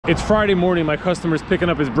It's Friday morning. My customer's picking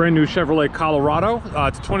up his brand new Chevrolet Colorado.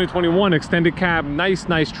 It's a 2021 extended cab, nice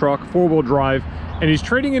truck, 4-wheel drive, and he's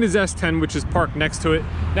trading in his S10, which is parked next to it.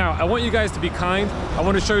 Now, I want you guys to be kind. I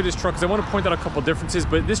want to show you this truck because I want to point out a couple differences,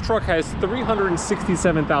 but this truck has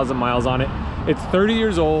 367,000 miles on it. It's 30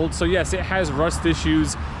 years old, so yes, it has rust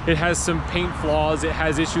issues. It has some paint flaws. It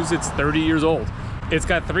has issues. It's 30 years old. It's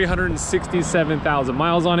got 367,000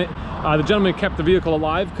 miles on it. The gentleman kept the vehicle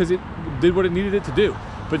alive because it did what it needed it to do.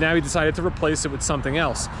 But now he decided to replace it with something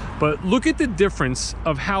else. But look at the difference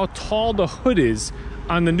of how tall the hood is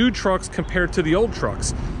on the new trucks compared to the old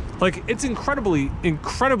trucks. Like, it's incredibly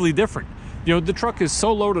different. You know, the truck is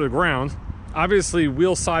so low to the ground. Obviously,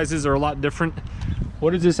 wheel sizes are a lot different.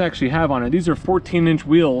 What does this actually have on it? These are 14-inch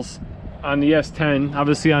wheels on the S10.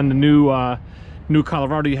 Obviously, on the new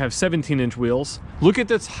Colorado, you have 17-inch wheels. Look at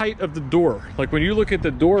this height of the door. Like, when you look at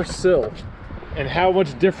the door sill and how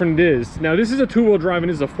much different it is. Now, this is a 2-wheel drive and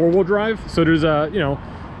this is a 4-wheel drive, so there's a, you know,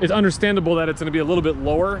 it's understandable that it's going to be a little bit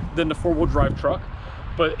lower than the 4-wheel drive truck.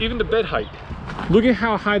 But even the bed height, look at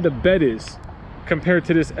how high the bed is compared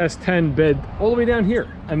to this S10 bed all the way down here.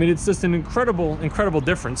 I mean, it's just an incredible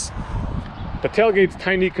difference. The tailgate's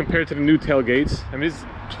tiny compared to the new tailgates. I mean, it's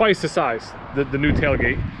twice the size, the new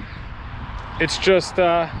tailgate. It's just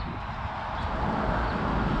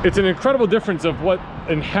it's an incredible difference of what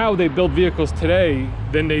and how they build vehicles today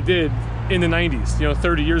than they did in the 90s, you know,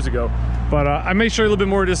 30 years ago. But I may show you a little bit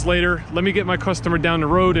more of this later. Let me get my customer down the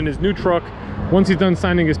road in his new truck. Once he's done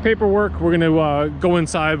signing his paperwork, we're gonna go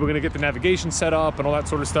inside. We're gonna get the navigation set up and all that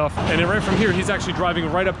sort of stuff. And then right from here, he's actually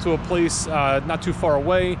driving right up to a place not too far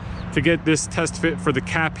away to get this test fit for the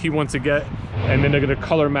cap he wants to get. And then they're gonna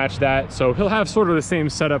color match that. So he'll have sort of the same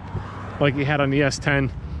setup like he had on the S10,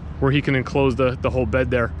 where he can enclose the whole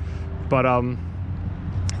bed there. But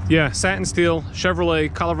yeah, satin steel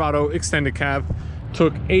Chevrolet Colorado extended cab.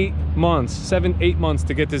 Took 8 months, 7-8 months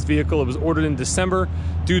to get this vehicle. It was ordered in December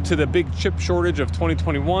due to the big chip shortage of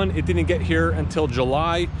 2021. It didn't get here until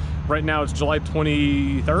July. Right now it's July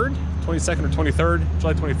 23rd, 22nd or 23rd,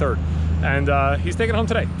 July 23rd. And he's taking it home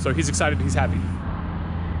today. So he's excited, he's happy.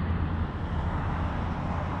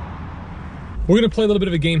 We're gonna play a little bit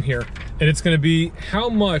of a game here, and it's gonna be, how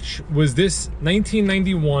much was this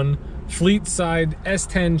 1991 fleet side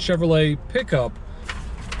S10 Chevrolet pickup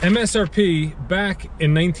MSRP back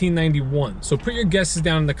in 1991? So put your guesses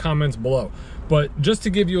down in the comments below. But just to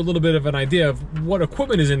give you a little bit of an idea of what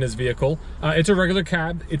equipment is in this vehicle, it's a regular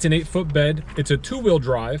cab, it's an 8-foot bed, it's a 2-wheel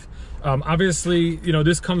drive. Obviously, you know,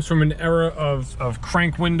 this comes from an era of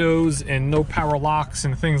crank windows and no power locks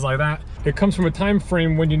and things like that. It comes from a time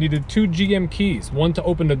frame when you needed 2 GM keys, one to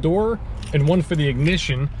open the door and one for the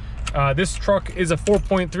ignition. This truck is a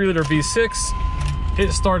 4.3 liter V6.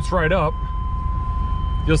 It starts right up.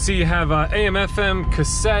 You'll see you have AM, FM,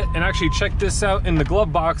 cassette, and actually check this out in the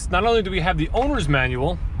glove box. Not only do we have the owner's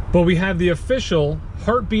manual, but we have the official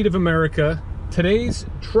Heartbeat of America. Today's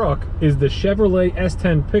truck is the Chevrolet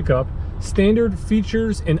S10 pickup, standard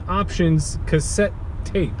features and options cassette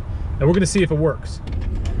tape. And we're gonna see if it works.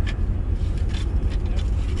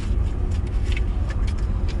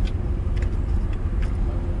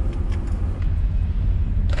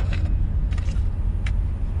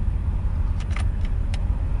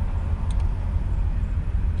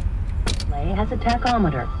 Has a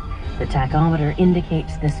tachometer. The tachometer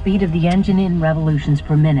indicates the speed of the engine in revolutions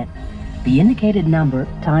per minute. The indicated number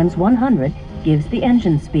times 100 gives the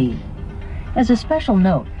engine speed. As a special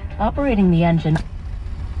note, operating the engine...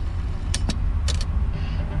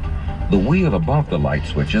 The wheel above the light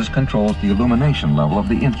switches controls the illumination level of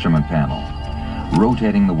the instrument panel.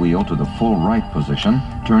 Rotating the wheel to the full right position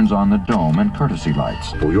turns on the dome and courtesy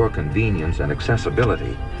lights. For your convenience and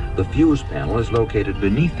accessibility, the fuse panel is located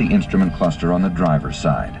beneath the instrument cluster on the driver's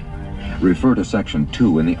side. Refer to Section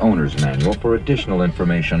 2 in the owner's manual for additional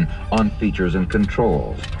information on features and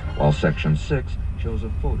controls, while Section 6 shows a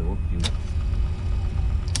photo of fuse.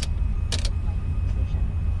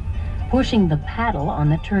 Pushing the paddle on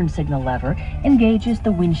the turn signal lever engages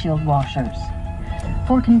the windshield washers.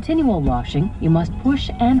 For continual washing, you must push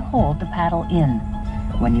and hold the paddle in.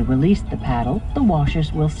 When you release the paddle, the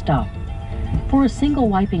washers will stop. For a single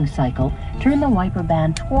wiping cycle, turn the wiper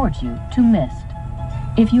band towards you to mist.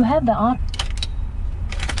 If you have the option...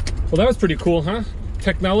 Well, that was pretty cool, huh?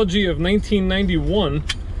 Technology of 1991.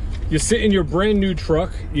 You sit in your brand new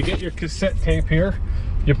truck, you get your cassette tape here,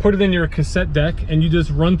 you put it in your cassette deck, and you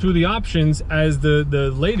just run through the options as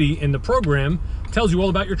the lady in the program tells you all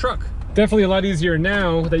about your truck. Definitely a lot easier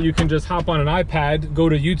now that you can just hop on an iPad, go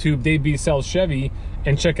to YouTube, Dave B Sells Chevy,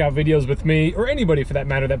 and check out videos with me, or anybody for that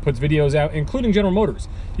matter that puts videos out, including General Motors.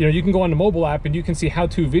 You know, you can go on the mobile app and you can see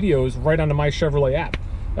how-to videos right on the My Chevrolet app.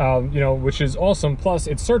 You know, which is awesome. Plus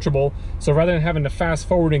it's searchable, so rather than having to fast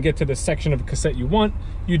forward and get to the section of a cassette you want,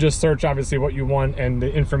 you just search obviously what you want, and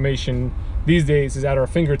the information these days is at our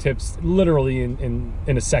fingertips literally in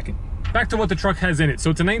a second. Back to what the truck has in it. So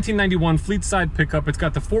it's a 1991 fleet side pickup. It's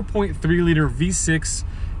got the 4.3 liter V6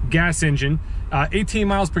 gas engine, 18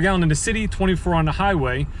 miles per gallon in the city, 24 on the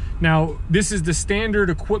highway. Now, this is the standard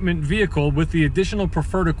equipment vehicle with the additional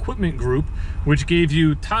preferred equipment group, which gave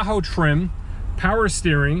you Tahoe trim, power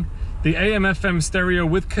steering, the AM/FM stereo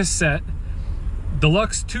with cassette,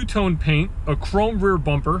 deluxe two-tone paint, a chrome rear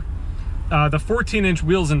bumper, the 14-inch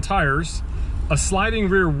wheels and tires, a sliding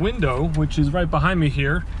rear window, which is right behind me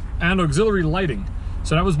here, and auxiliary lighting.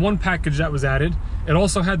 So that was one package that was added. It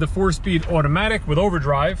also had the 4-speed automatic with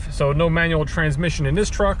overdrive, so no manual transmission in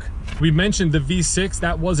this truck. We mentioned the V6,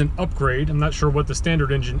 that was an upgrade. I'm not sure what the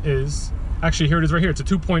standard engine is. Actually, here it is right here. It's a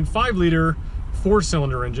 2.5 liter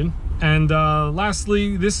 4-cylinder engine. And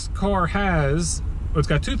lastly, this car has, well, it's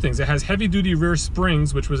got two things. It has heavy duty rear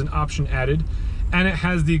springs, which was an option added, and it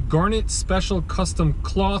has the Garnet Special Custom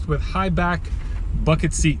Cloth with high back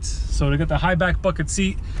bucket seats. So to get the high back bucket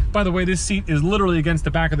seat, by the way, this seat is literally against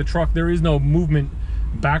the back of the truck. There is no movement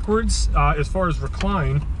backwards. As far as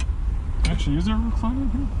recline, actually, is there a recline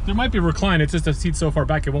here? There might be a recline. It's just a seat so far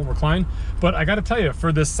back it won't recline. But I gotta tell you,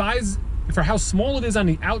 for the size, for how small it is on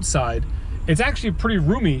the outside, it's actually pretty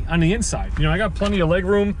roomy on the inside. You know, I got plenty of leg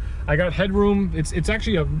room, I got headroom. It's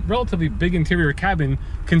actually a relatively big interior cabin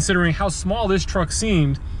considering how small this truck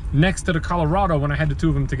seemed next to the Colorado when I had the two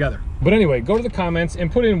of them together. But anyway, go to the comments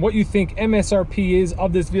and put in what you think MSRP is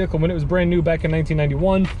of this vehicle when it was brand new back in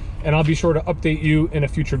 1991, and I'll be sure to update you in a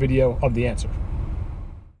future video of the answer.